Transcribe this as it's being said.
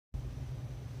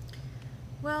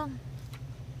Well,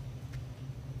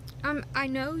 I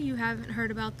know you haven't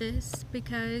heard about this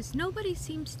because nobody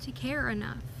seems to care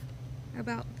enough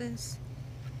about this.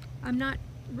 I'm not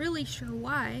really sure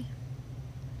why.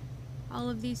 All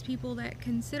of these people that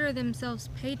consider themselves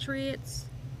patriots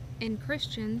and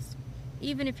Christians,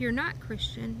 even if you're not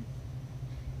Christian,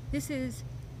 this is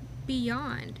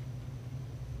beyond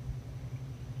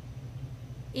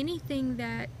anything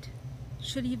that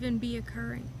should even be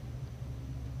occurring.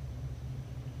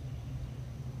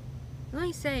 Let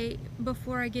me say,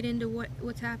 before I get into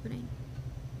what's happening,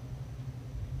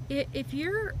 if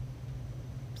you're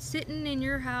sitting in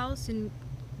your house and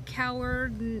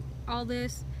coward and all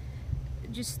this,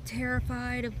 just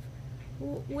terrified of,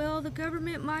 well, the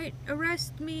government might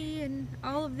arrest me and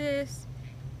all of this,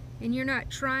 and you're not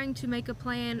trying to make a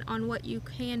plan on what you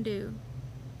can do,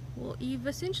 well, you've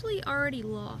essentially already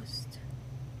lost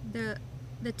the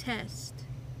test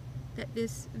that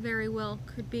this very well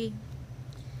could be.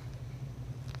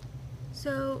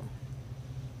 So,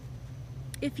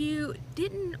 if you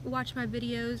didn't watch my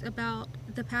videos about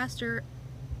the pastor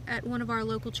at one of our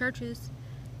local churches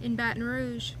in Baton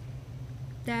Rouge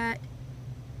that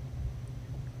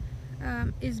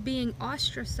is being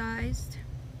ostracized,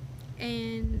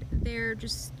 and they're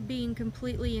just being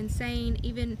completely insane,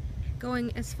 even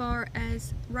going as far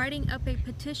as writing up a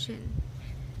petition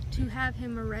to have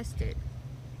him arrested.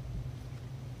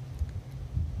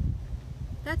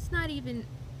 That's not even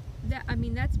that, I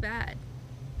mean, that's bad.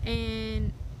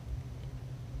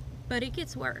 But it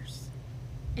gets worse.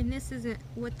 And this isn't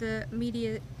what the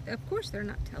media, of course they're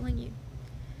not telling you.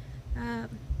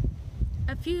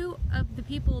 A few of the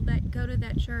people that go to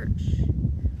that church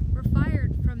were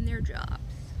fired from their jobs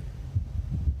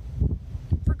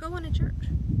for going to church.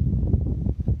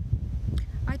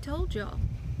 I told y'all.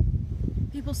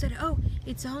 People said, oh,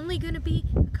 it's only going to be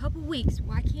a couple weeks.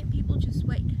 Why can't people just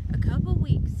wait a couple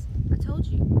weeks? I told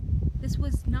you, this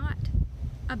was not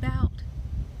about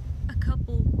a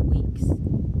couple weeks.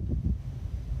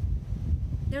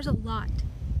 There's a lot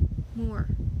more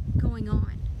going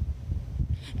on.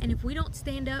 And if we don't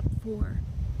stand up for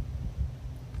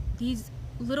these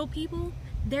little people,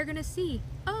 they're going to see,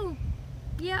 oh,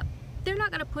 yep, they're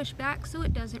not going to push back, so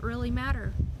it doesn't really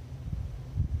matter.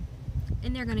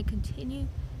 And they're going to continue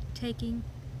taking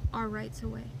our rights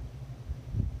away.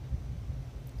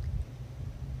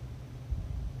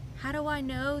 How do I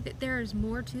know that there is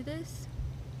more to this?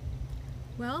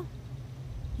 Well,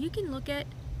 you can look at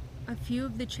a few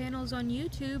of the channels on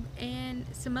YouTube and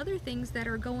some other things that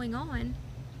are going on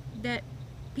that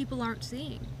people aren't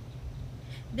seeing.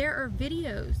 There are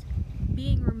videos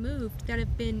being removed that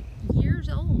have been years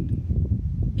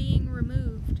old, being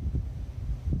removed,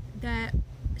 that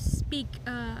speak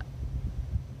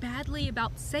badly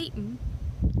about Satan.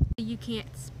 You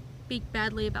can't speak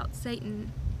badly about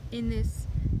Satan in this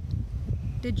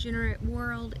degenerate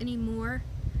world anymore.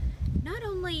 Not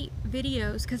only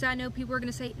videos, because I know people are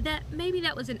going to say that maybe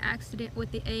that was an accident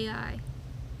with the AI.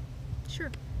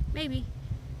 Sure, maybe.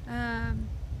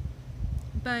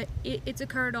 But it's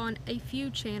occurred on a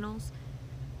few channels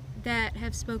that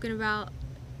have spoken about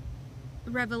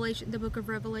Revelation, the book of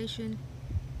Revelation,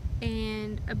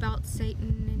 and about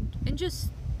Satan, and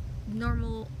just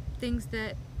normal things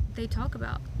that they talk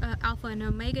about. Alpha and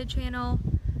Omega channel,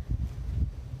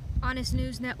 Honest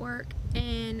News Network,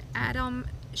 and Adam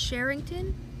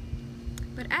Sherrington.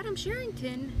 But Adam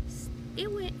Sherrington,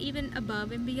 it went even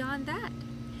above and beyond that.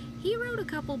 He wrote a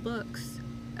couple books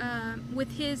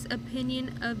with his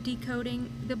opinion of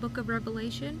decoding the book of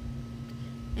Revelation,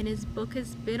 and his book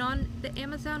has been on the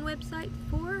Amazon website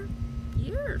for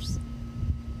years.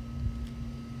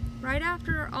 Right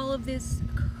after all of this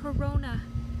corona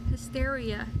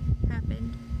hysteria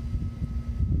happened,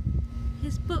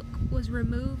 his book was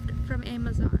removed from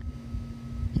Amazon.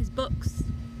 His books.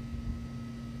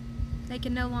 They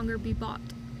can no longer be bought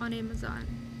on Amazon.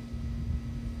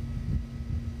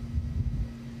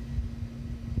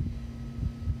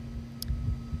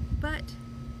 But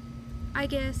I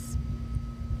guess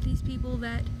these people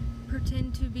that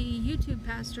pretend to be YouTube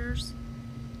pastors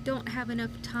don't have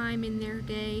enough time in their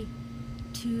day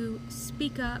to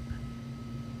speak up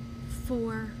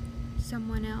for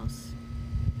someone else.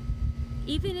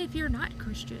 Even if you're not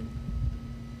Christian.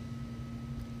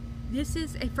 This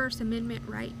is a First Amendment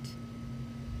right.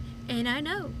 And I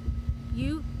know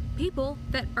you people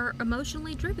that are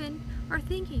emotionally driven are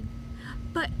thinking,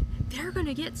 but they're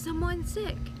gonna get someone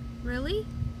sick. Really?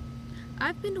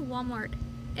 I've been to Walmart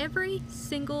every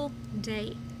single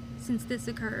day since this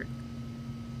occurred,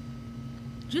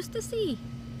 just to see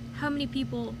how many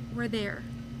people were there.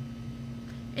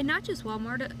 And not just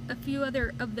Walmart, a few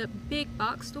other of the big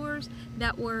box stores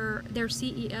that were, their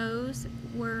CEOs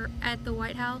were at the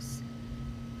White House,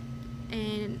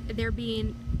 and they're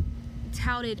being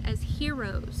touted as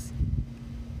heroes.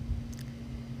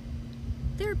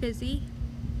 They're busy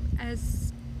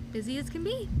as can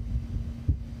be.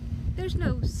 There's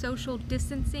no social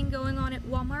distancing going on at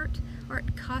Walmart or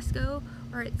at Costco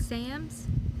or at Sam's.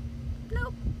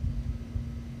 Nope.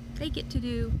 They get to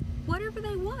do whatever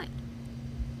they want.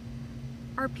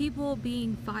 Are people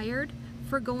being fired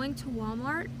for going to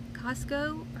Walmart,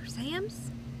 Costco, or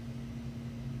Sam's?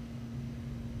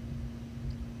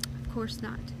 Of course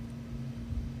not.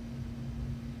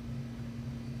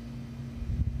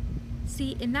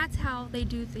 See, and that's how they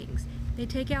do things. They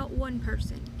take out one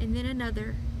person, and then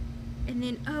another, and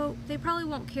then, oh, they probably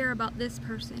won't care about this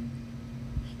person.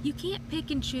 You can't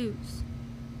pick and choose.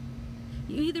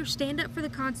 You either stand up for the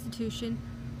Constitution,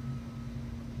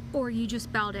 or you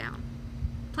just bow down.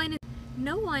 Plain as,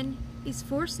 no one is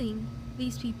forcing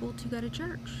these people to go to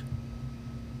church.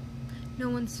 No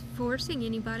one's forcing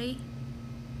anybody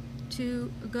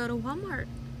to go to Walmart.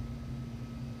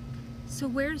 So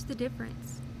where's the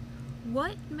difference?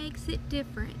 What makes it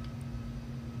different?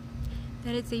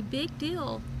 That it's a big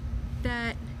deal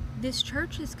that this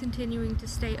church is continuing to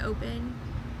stay open.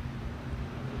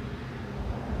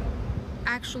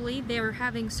 Actually, they're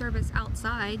having service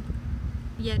outside,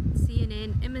 yet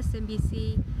CNN,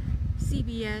 MSNBC,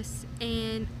 CBS,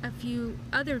 and a few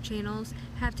other channels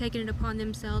have taken it upon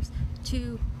themselves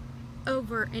to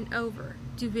over and over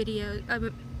do videos,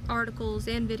 articles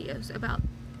and videos about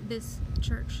this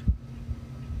church.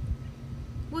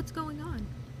 What's going on?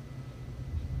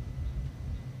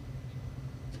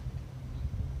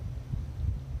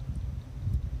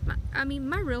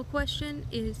 My real question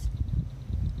is,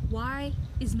 why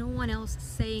is no one else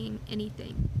saying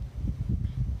anything?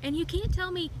 And you can't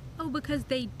tell me, oh, because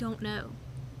they don't know.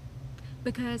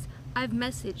 Because I've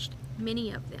messaged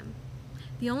many of them.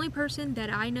 The only person that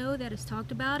I know that has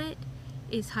talked about it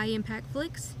is High Impact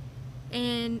Flicks,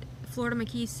 and Florida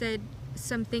McKee said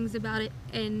some things about it,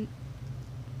 and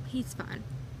he's fine.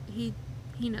 He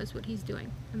knows what he's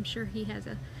doing. I'm sure he has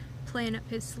a plan up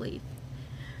his sleeve.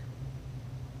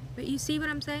 But you see what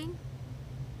I'm saying?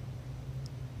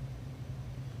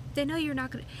 They know you're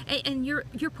not gonna, and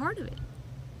you're part of it.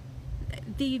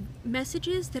 The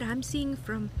messages that I'm seeing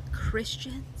from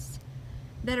Christians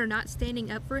that are not standing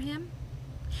up for him,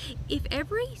 if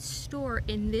every store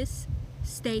in this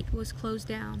state was closed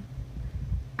down,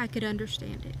 I could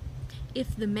understand it.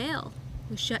 If the mail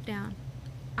was shut down,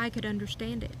 I could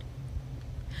understand it.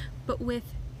 But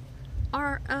with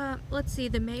our, let's see,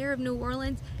 the mayor of New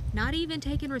Orleans not even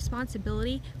taking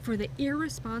responsibility for the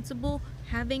irresponsible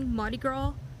having Mardi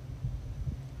Gras,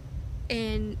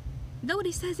 and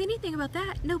nobody says anything about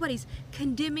that. Nobody's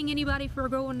condemning anybody for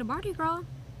going to Mardi Gras.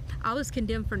 I was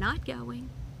condemned for not going.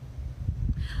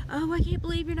 Oh, I can't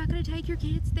believe you're not going to take your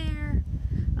kids there.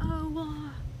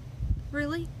 Oh,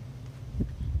 really?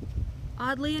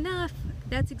 Oddly enough,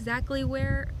 that's exactly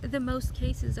where the most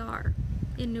cases are,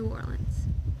 in New Orleans.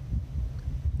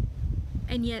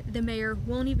 And yet the mayor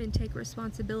won't even take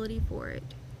responsibility for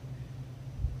it.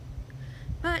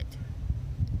 But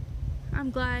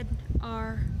I'm glad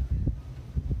our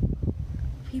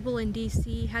people in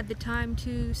DC had the time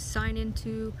to sign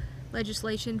into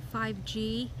legislation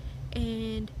 5G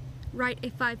and write a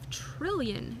 $5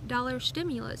 trillion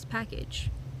stimulus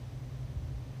package.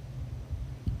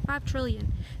 $5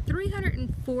 trillion.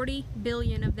 $340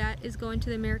 billion of that is going to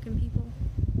the American people.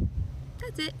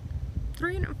 That's it.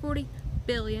 $340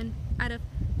 billion out of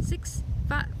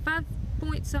 5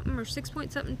 point something or 6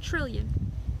 point something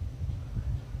trillion.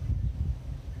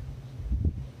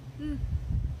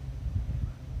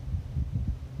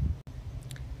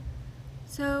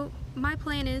 So my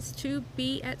plan is to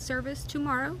be at service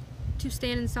tomorrow to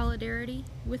stand in solidarity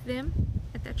with them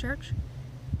at that church.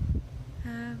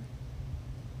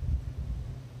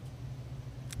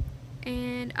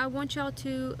 And I want y'all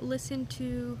to listen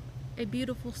to a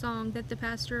beautiful song that the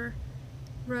pastor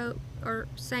wrote or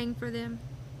sang for them.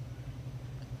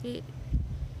 It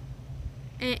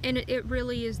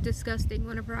really is disgusting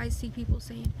whenever I see people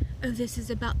saying, oh, this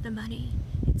is about the money.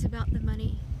 It's about the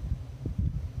money.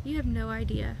 You have no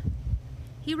idea.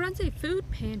 He runs a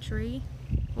food pantry,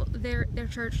 well, their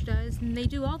church does, and they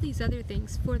do all these other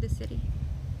things for the city.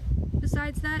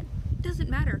 Besides that, it doesn't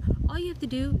matter. All you have to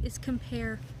do is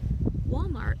compare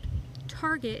Walmart,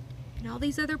 Target, and all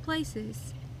these other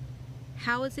places.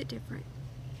 How is it different?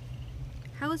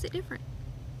 How is it different?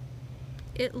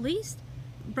 At least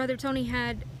Brother Tony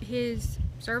had his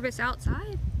service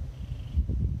outside.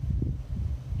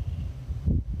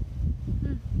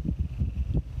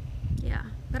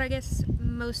 But I guess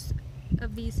most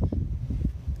of these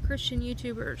Christian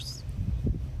YouTubers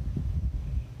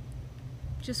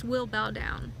just will bow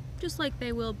down. Just like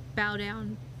they will bow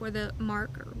down for the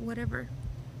mark or whatever.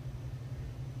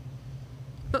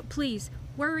 But please,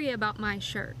 worry about my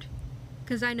shirt.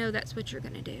 Because I know that's what you're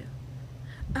going to do.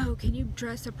 Oh, can you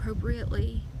dress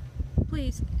appropriately?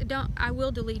 Please, don't. I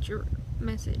will delete your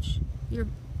message.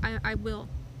 I will.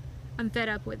 I'm fed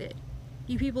up with it.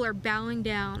 You people are bowing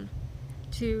down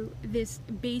to this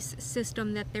base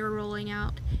system that they're rolling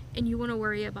out, and you want to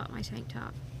worry about my tank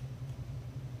top.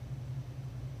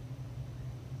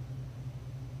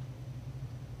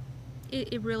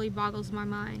 It really boggles my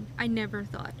mind. I never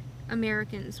thought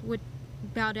Americans would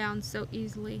bow down so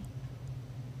easily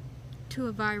to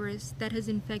a virus that has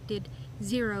infected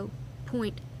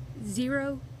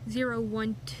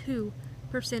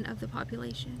 0.0012% of the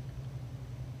population.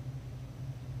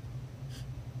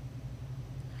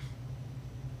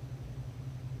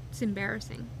 It's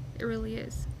embarrassing. It really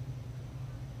is.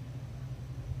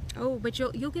 Oh, but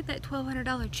you'll get that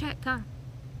 $1,200 check, huh?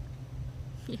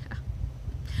 Yeah.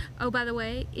 Oh, by the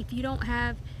way, if you don't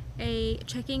have a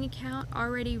checking account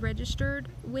already registered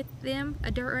with them,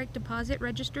 a direct deposit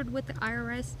registered with the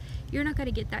IRS, you're not going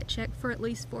to get that check for at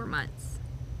least 4 months.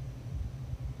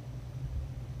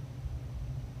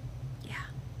 Yeah.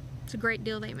 It's a great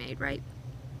deal they made, right?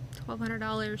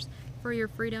 $1,200 for your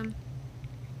freedom.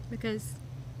 Because,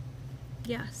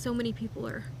 yeah, so many people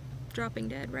are dropping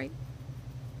dead, right?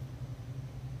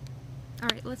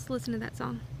 Alright, let's listen to that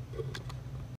song.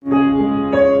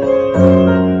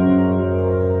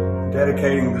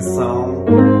 Dedicating this song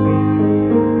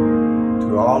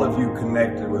to all of you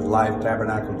connected with Life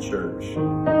Tabernacle Church.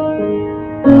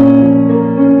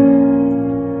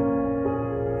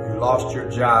 You lost your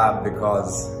job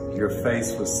because your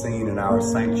face was seen in our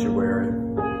sanctuary.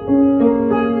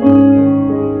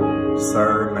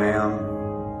 Sir, ma'am,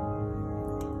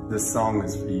 this song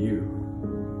is for you.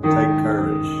 Take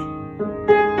courage.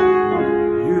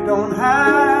 You don't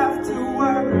have to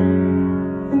worry.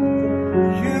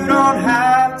 You don't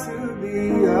have to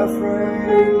be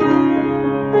afraid.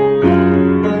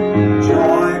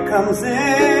 Joy comes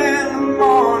in the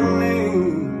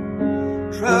morning.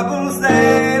 Troubles,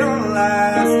 they don't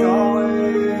last always.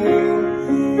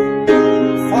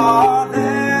 For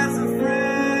there's a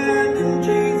friend in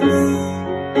Jesus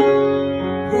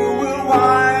who will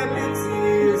wipe your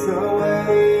tears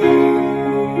away.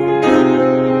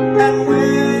 And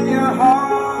when your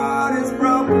heart is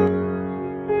broken,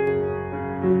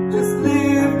 just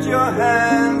lift your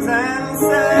hands and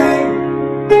say,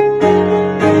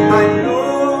 I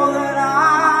know that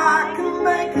I can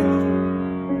make it.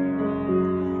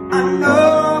 I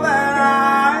know that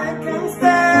I can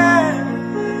stand.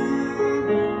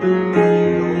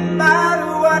 No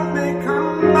matter what may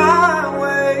come my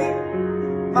way,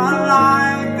 my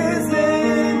life is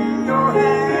in your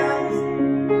hands.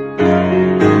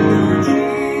 Through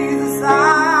Jesus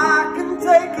I can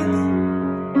take it.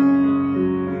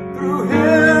 Through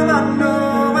Him I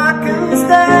know I can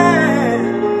stand.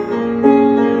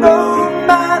 No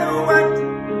matter what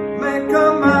may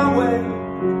come my way,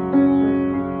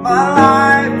 my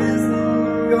life is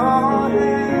in your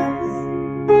hands.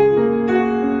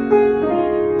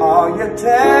 All your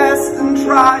tests and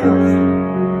trials,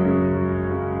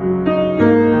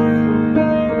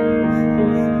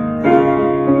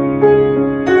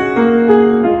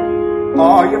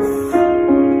 all your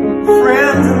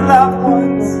friends and loved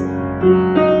ones,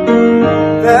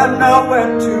 they're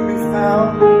nowhere to be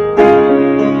found.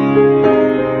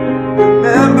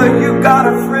 Remember, you got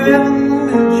a friend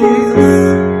in Jesus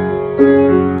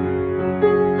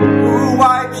who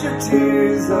wipes your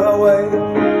tears away.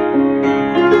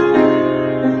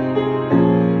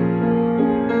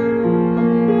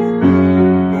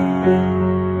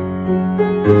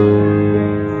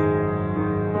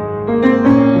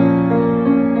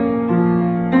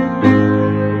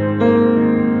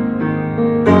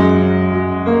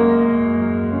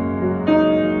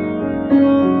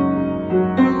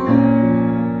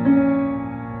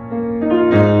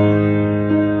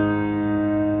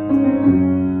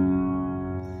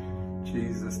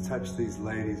 Touch these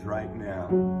ladies right now.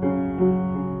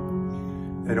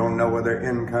 They don't know where their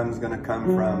income's going to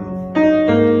come from.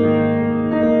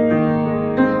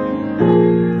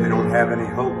 They don't have any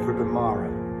hope for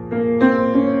tomorrow.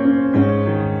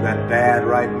 That dad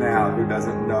right now who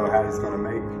doesn't know how he's going to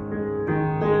make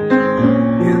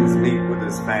ends meet with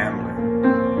his family.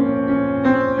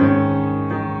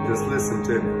 Just listen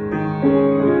to me.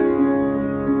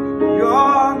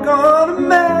 You're gonna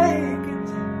make it.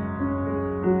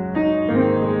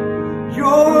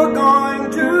 You're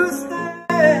going to stand.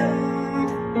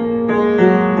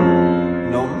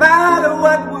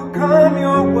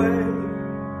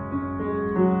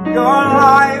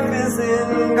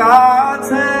 in God's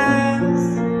hands.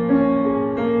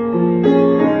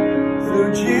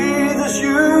 Through Jesus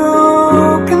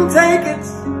you can take it.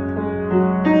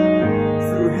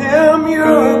 Through Him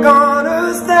you're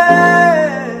gonna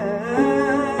stand.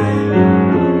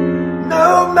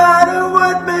 No matter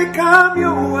what may come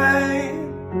your way,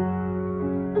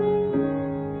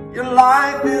 your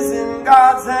life is in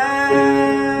God's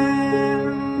hands.